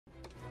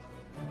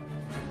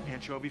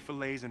anchovy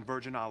fillets and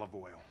virgin olive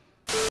oil.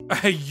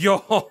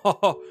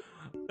 Yo,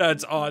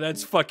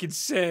 that's fucking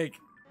sick.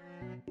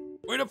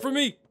 Wait up for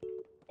me.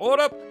 Hold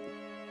up.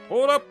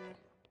 Hold up.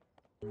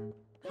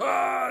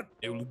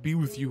 It will be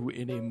with you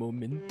in a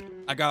moment.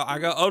 I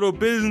got other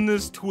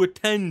business to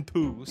attend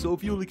to, so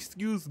if you'll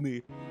excuse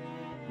me,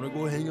 I'm gonna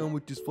go hang on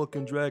with this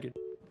fucking dragon.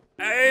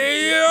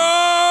 Hey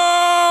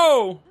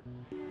yo!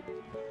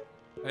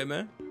 Hey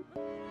man.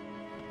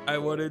 Hey,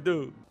 what it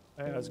do?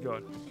 Hey, how's it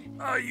going?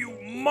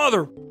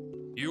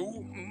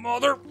 You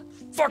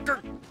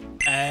motherfucker!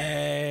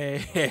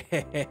 Hey.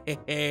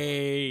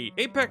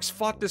 Apex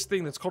fought this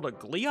thing that's called a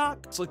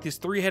GLEEOK. It's like this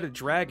 3-headed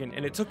dragon,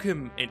 and it took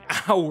him an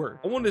hour.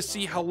 I wanted to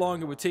see how long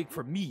it would take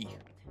for me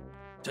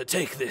to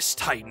take this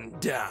titan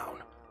down.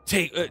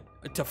 To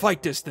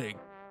fight this thing.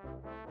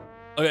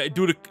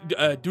 Do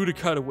the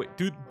cutaway.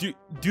 Do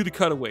the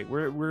cutaway.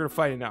 We're gonna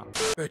fight it now.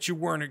 Bet you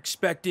weren't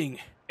expecting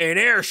an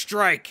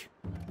airstrike.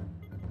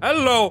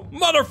 Hello,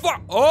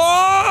 motherfucker!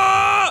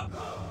 Oh!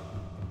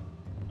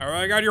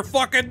 Alright, I got your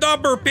fucking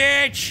number,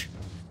 bitch!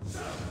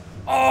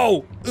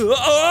 Oh!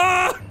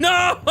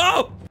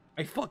 No!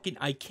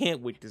 I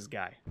can't with this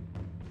guy.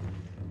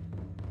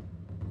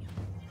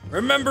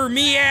 Remember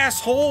me,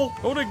 asshole?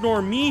 Don't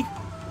ignore me.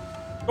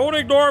 Don't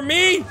ignore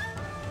me!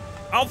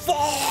 I'll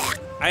fuck!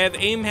 I have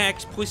aim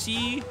hacks,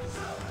 pussy.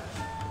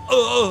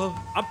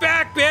 I'm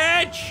back,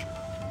 bitch!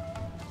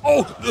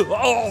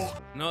 Oh!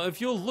 Now,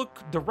 if you'll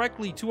look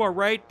directly to our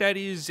right, that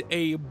is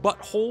a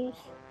butthole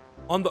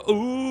on the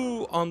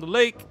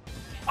lake.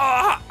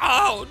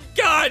 Oh,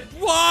 God,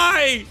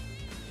 why?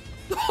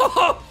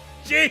 Oh,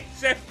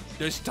 Jesus.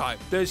 This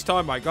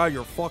time I got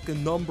your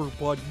fucking number,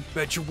 buddy.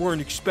 Bet you weren't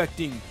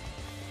expecting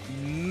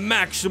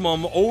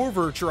maximum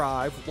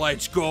overdrive.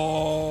 Let's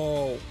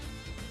go.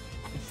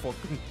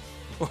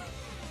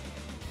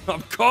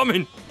 I'm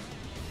coming.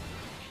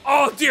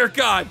 Oh, dear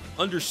God.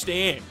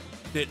 Understand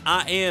that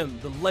I am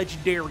the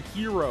legendary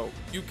hero.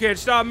 You can't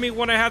stop me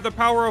when I have the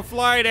power of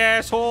flight,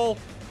 asshole.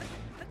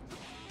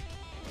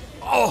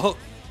 Oh,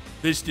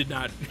 this did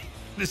not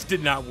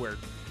work.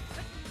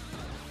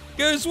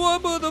 Guess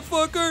what,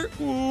 motherfucker?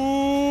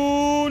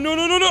 Ooh, no.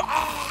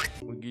 Ah!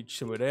 We'll get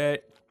some of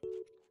that.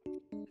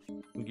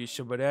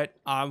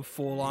 I'm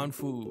full on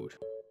food.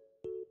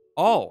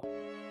 Oh,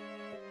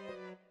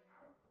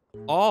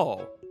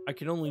 I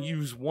can only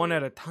use one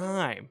at a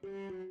time.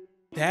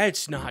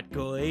 That's not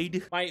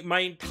good. My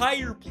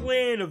entire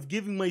plan of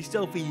giving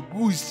myself a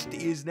boost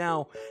is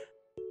now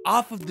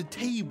off of the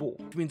table.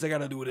 Which means I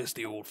gotta do this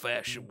the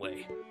old-fashioned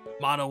way.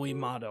 Mano y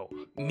mano.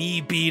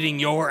 Me beating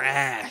your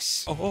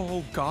ass.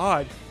 Oh,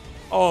 God.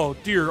 Oh,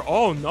 dear.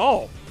 Oh,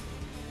 no.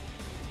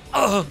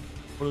 Hold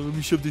on, let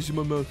me shove this in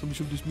my mouth.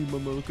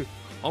 Okay.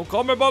 I'm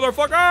coming,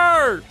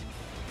 motherfucker!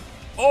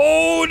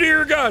 Oh,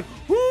 dear God.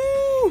 Woo!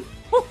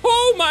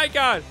 Oh, my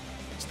God.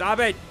 Stop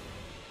it.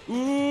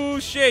 Ooh,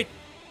 shit.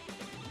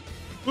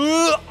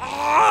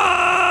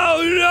 Oh,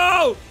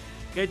 no!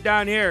 Get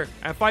down here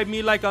and fight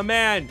me like a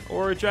man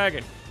or a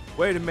dragon.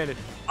 Wait a minute.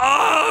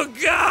 Oh,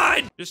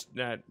 God!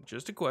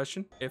 Just a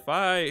question. If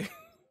I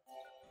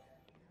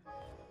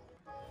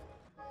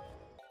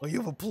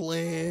have a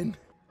plan.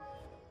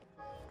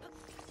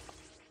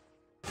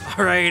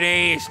 All right,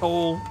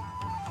 asshole.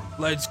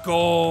 Let's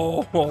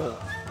go.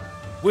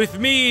 With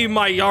me,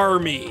 my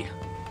army.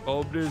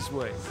 Go this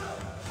way.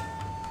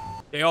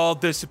 They all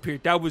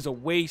disappeared. That was a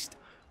waste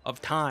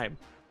of time.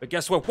 But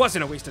guess what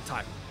wasn't a waste of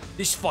time?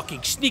 This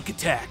fucking sneak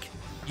attack,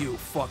 you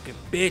fucking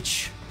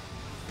bitch.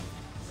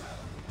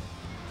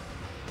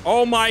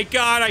 Oh my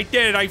God, I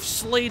did it. I've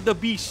slayed the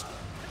beast.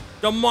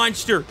 The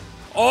monster.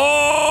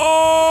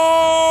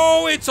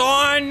 Oh, it's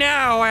on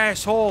now,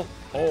 asshole.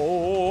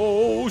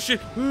 Oh,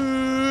 shit.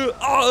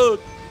 Oh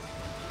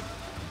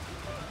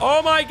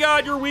my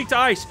God, you're weak to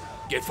ice.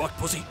 Get fucked,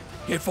 pussy.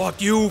 Get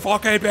fucked, you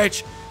fucking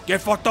bitch.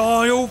 Get fucked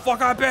on, you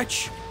fucking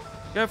bitch.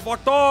 Get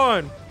fucked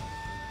on.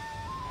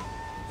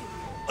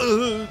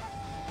 No.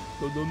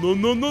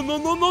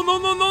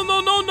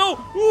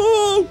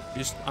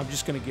 I'm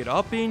just gonna get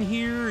up in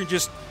here and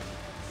just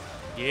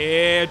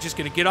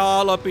gonna get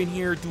all up in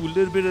here, do a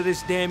little bit of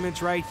this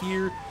damage right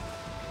here.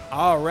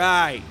 All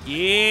right,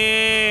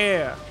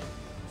 yeah.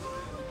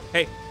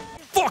 Hey,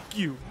 fuck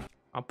you.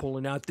 I'm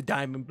pulling out the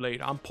diamond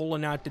blade.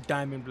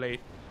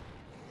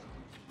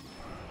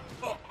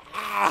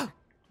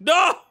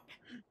 No.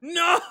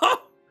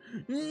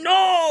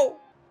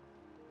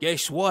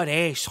 Guess what,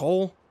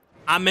 asshole?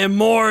 I'm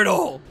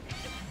immortal.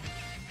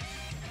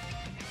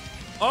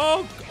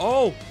 Oh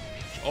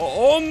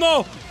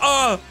no.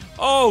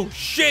 Oh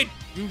shit,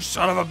 you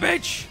son of a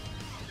bitch.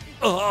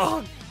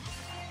 I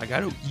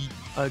gotta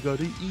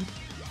eat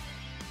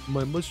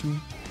my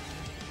mushroom.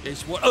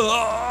 Guess what?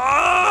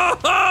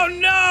 Oh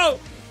no.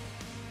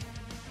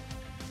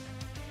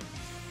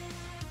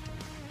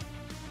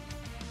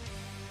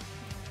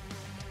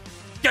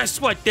 Guess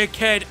what,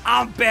 dickhead?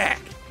 I'm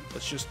back.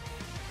 Let's just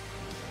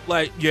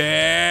get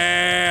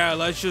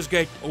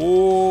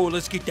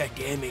that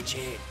damage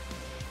in.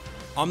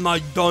 I'm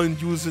not done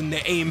using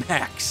the aim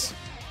hacks.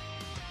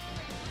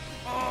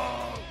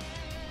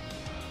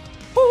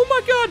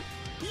 my god!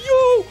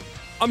 Yo!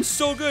 I'm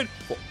so good.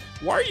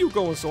 Why are you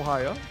going so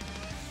high up?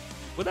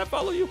 Would that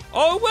follow you?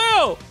 Oh,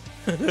 well!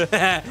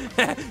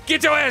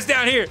 Get your ass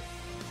down here!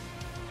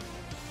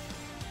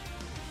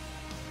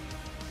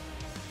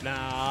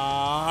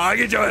 Nah,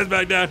 get your ass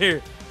back down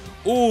here.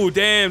 Ooh,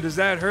 damn, does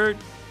that hurt?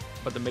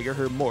 About to make it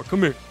hurt more.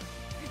 Come here.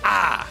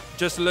 Ah,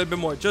 just a little bit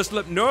more. Just a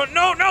little. No,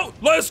 no, no.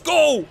 Let's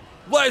go.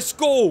 Let's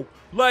go.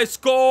 Let's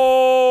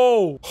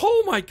go.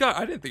 Oh my god,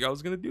 I didn't think I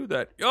was gonna do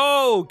that.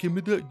 Yo, give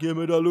me that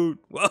loot.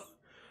 Well,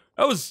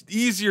 that was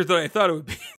easier than I thought it would be.